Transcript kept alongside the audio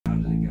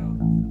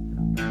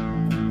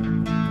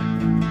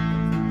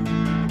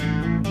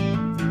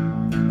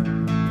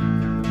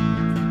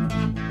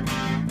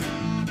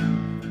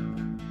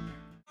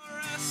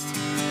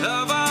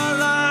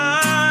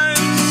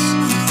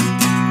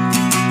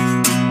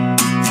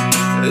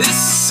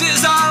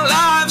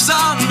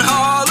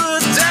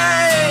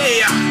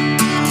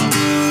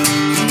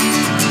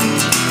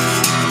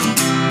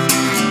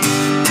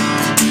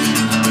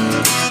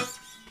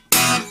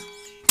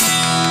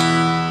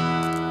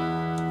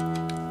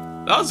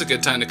was a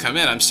good time to come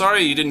in. I'm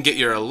sorry you didn't get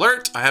your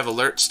alert. I have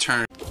alerts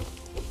turned.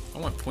 I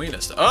want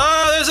pointless stuff.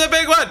 Oh, there's a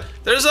big one.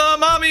 There's a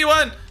mommy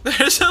one.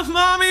 There's a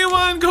mommy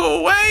one.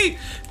 Go away.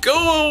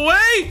 Go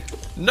away.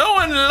 No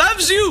one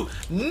loves you.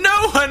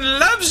 No one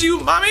loves you,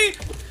 mommy.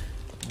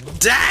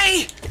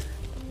 Die.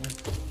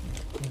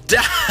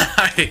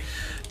 Die.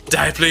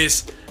 Die,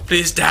 please.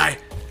 Please die.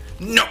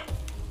 No.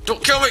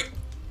 Don't kill me.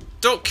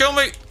 Don't kill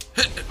me.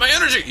 Hit my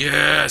energy.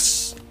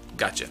 Yes.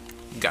 Gotcha.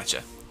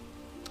 Gotcha.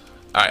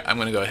 Alright, I'm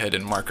gonna go ahead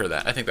and marker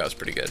that. I think that was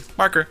pretty good.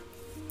 Marker.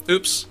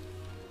 Oops.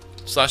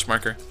 Slash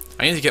marker.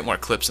 I need to get more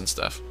clips and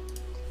stuff.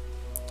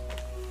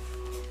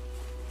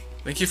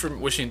 Thank you for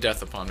wishing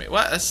death upon me.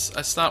 What?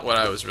 That's not what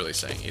I was really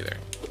saying either.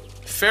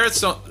 Ferrets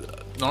don't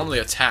normally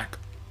attack.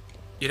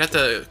 You'd have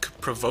to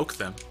provoke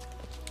them.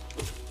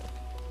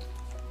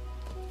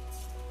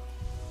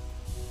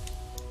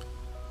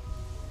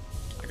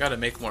 I gotta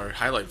make more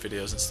highlight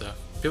videos and stuff.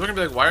 People are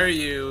gonna be like, why are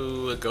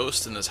you a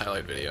ghost in this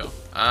highlight video?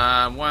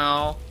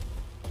 Well...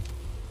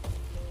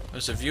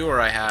 There's a viewer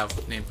I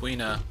have named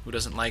Buena who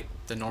doesn't like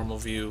the normal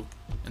view,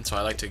 and so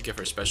I like to give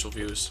her special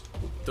views.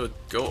 Dude,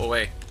 go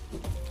away.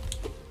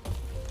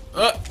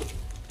 Oh,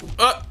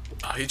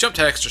 he jumped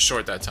extra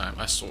short that time.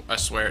 I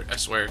swear.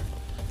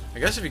 I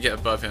guess if you get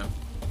above him.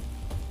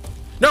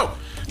 No!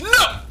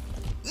 No!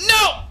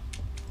 No!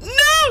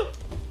 No!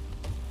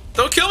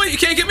 Don't kill me! You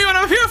can't get me when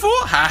I'm here, fool!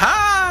 Ha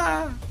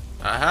ha!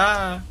 Ha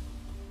ha!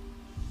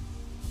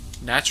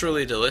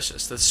 Naturally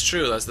delicious. That's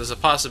true. There's a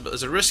possibility.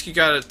 There's a risk you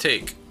gotta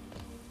take.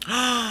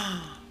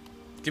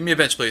 Give me a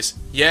bench, please.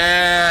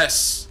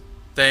 Yes!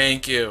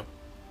 Thank you.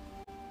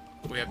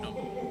 We have no...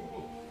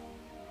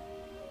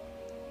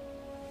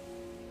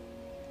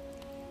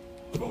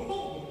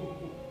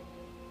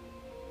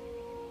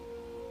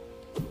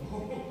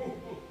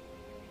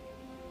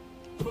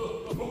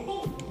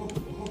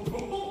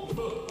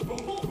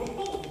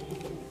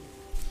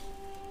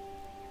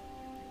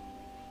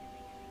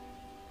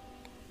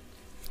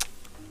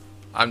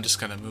 I'm just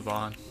gonna move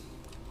on.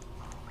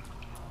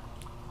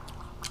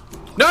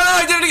 No,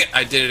 I did it again!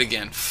 I did it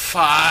again.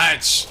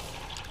 Fudge!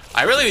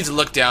 I really need to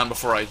look down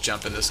before I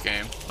jump in this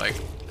game. Like,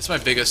 it's my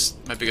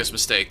biggest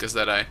mistake is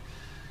that I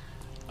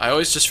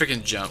always just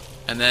freaking jump,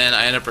 and then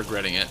I end up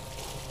regretting it.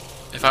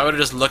 If I would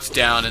have just looked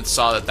down and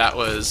saw that that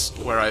was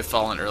where I've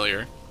fallen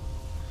earlier.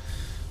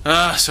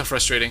 Ah, so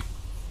frustrating.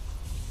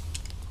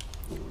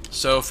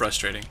 So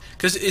frustrating.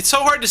 Because it's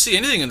so hard to see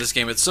anything in this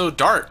game. It's so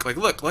dark. Like,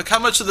 look how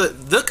much of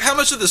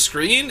the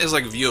screen is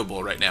like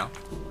viewable right now.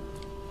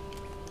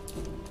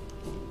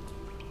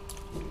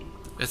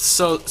 It's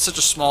such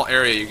a small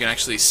area you can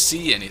actually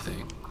see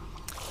anything.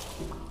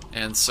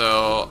 And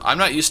so I'm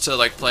not used to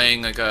like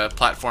playing like a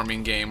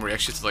platforming game where you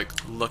actually have to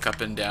like look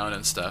up and down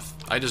and stuff.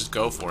 I just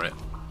go for it.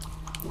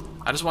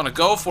 I just want to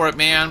go for it,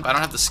 man. But I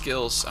don't have the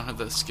skills. I don't have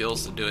the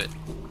skills to do it.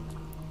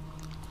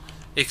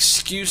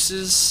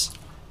 Excuses.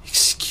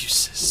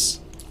 Excuses.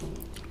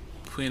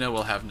 Buena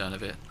will have none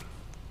of it.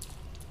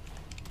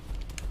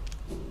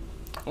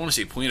 I want to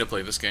see Buena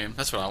play this game.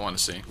 That's what I want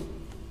to see.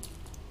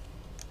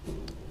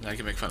 And I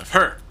can make fun of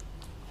her.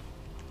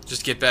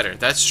 Just get better.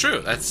 That's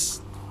true. That's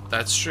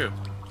true.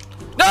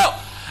 No!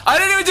 I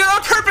didn't even do it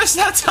on purpose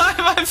that time.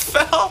 I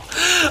fell.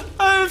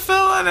 I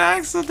fell on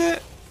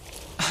accident.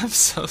 I'm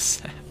so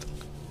sad.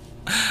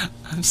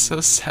 I'm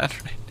so sad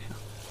right now.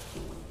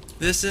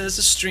 This is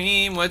a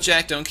stream where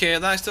Jack don't care,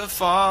 likes to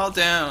fall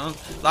down.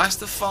 Likes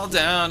to fall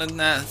down, and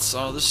that's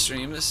all the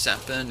stream is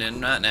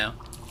happening right now.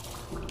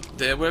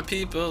 There were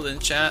people in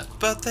chat,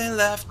 but they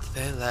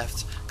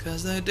left.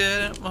 Cause they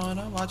didn't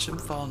wanna watch him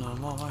fall no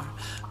more.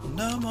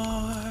 No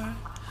more.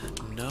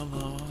 No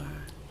more.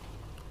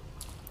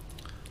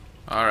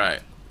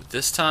 Alright.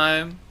 This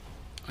time,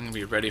 I'm gonna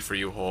be ready for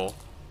you, hole.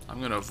 I'm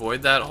gonna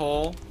avoid that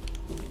hole.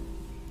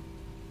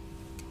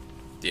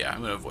 Yeah, I'm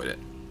gonna avoid it.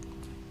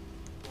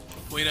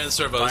 Buena and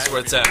Servos,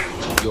 where it's at.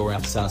 Your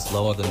app sounds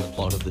lower than the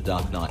plot of The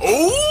Dark Knight.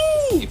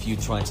 Ooh! If you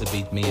try to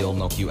beat me, I'll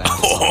knock you out.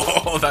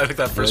 Oh, I think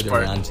that first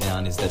part. Around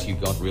town is that you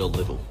got real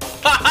little.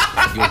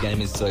 Your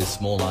game is so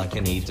small I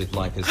can eat it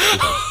like a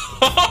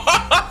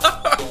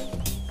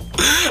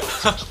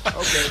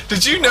Okay.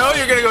 Did you know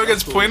you're gonna go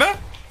against Buena?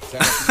 You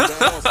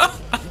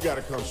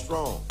gotta come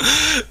strong.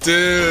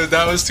 Dude,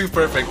 that was too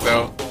perfect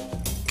though.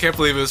 Can't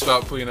believe it was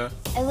about Buena.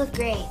 I look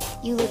great.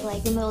 You look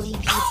like a moldy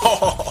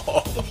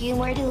pizza. If you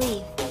were to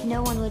leave,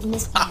 no one would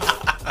miss me.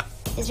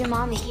 Is your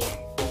mommy here?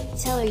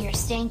 Tell her you're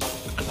stinky.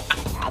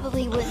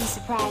 Probably wouldn't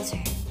surprise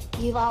her.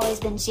 You've always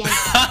been gentle.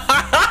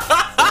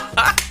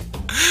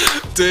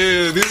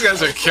 Dude, these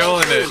guys are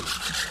killing it.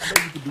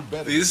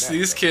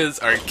 These kids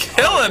are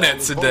killing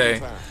it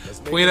today.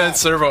 Buena and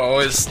Servo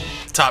always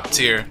top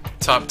tier.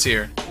 Top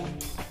tier.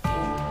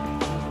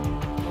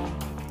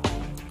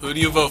 Who do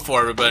you vote for,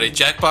 everybody?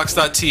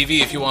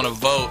 Jackbox.tv if you want to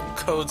vote.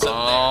 codes up there.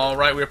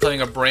 Alright, we're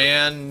playing a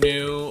brand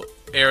new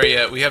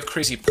area. We have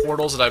crazy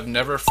portals that I've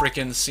never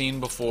freaking seen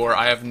before.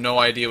 I have no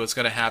idea what's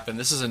going to happen.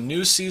 This is a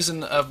new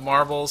season of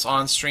Marbles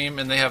on stream,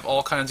 and they have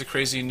all kinds of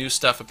crazy new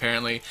stuff,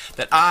 apparently,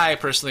 that I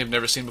personally have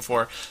never seen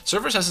before.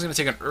 Server Assassin is going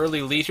to take an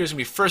early lead here. He's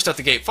going to be first out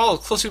the gate, followed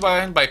closely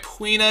behind by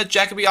Puina,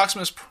 Jacoby,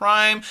 Oximus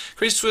Prime,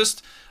 Crazy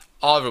Twist,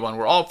 everyone.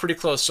 We're all pretty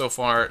close so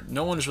far.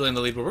 No one is really in the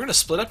lead, but we're going to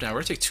split up now. We're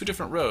going to take two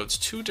different roads,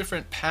 two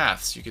different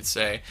paths, you could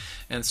say.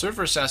 And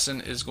Server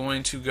Assassin is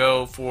going to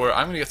go for,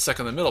 I'm going to get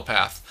stuck in the middle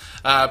path.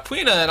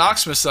 Puina and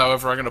Oximus,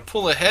 however, are going to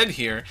pull ahead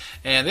here,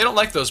 and they don't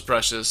like those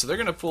brushes, so they're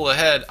going to pull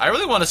ahead. I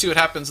really want to see what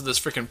happens to this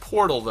freaking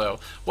portal, though.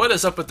 What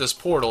is up with this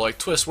portal? Like,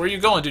 Twist, where are you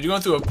going, dude? You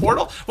going through a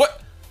portal?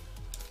 What?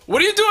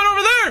 What are you doing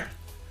over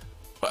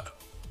there?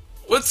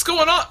 What's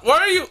going on? Why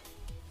are you...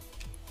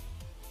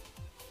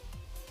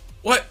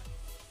 What?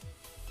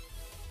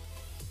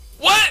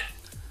 What?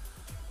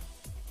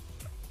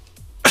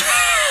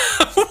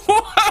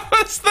 What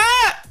was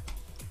that?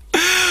 I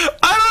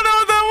don't know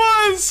what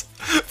that was.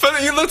 But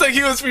he looked like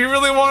he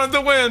really wanted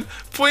to win.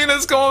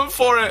 Puina's going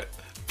for it.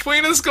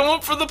 Puina's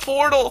going for the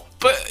portal.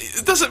 But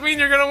it doesn't mean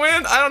you're going to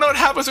win. I don't know what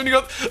happens when you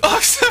go...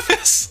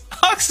 Oximus!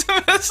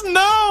 Oximus,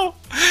 no!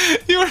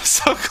 You were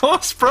so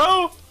close,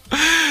 bro.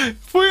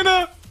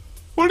 Puina,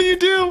 what do you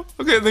do?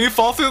 Okay, then you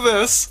fall through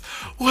this.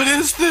 What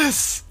is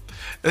this?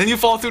 And then you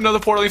fall through another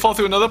portal, you fall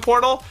through another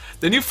portal,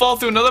 then you fall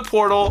through another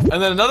portal, and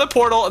then another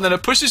portal, and then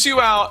it pushes you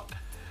out.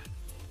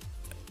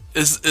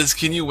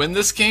 Can you win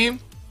this game?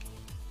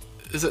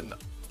 Is it...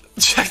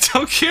 Jack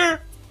don't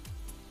care.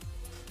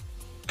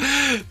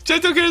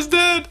 Jack don't care is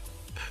dead.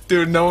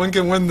 Dude, no one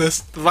can win this.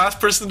 The last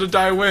person to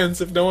die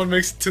wins if no one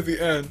makes it to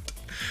the end.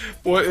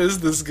 What is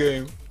this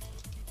game?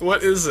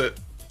 What is it?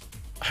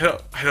 I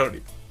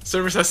don't...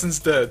 Server Assassin's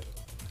dead.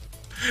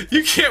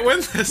 You can't win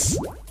this.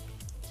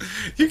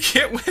 You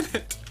can't win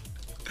it.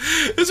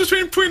 It's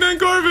between Puina and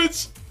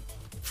Garbage.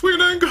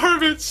 Puina and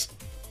Garbage.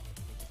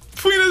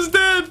 Puina's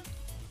dead.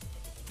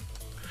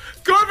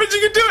 Garbage, you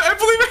can do it. I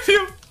believe in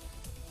you.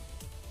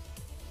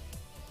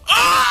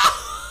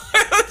 Oh!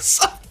 It was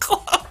so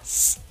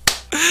close.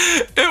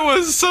 It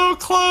was so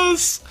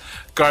close.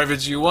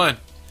 Garbage, you won.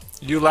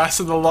 You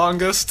lasted the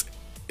longest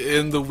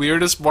in the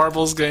weirdest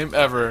Marbles game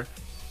ever.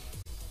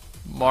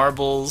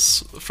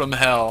 Marbles from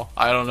hell.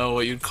 I don't know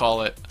what you'd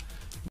call it.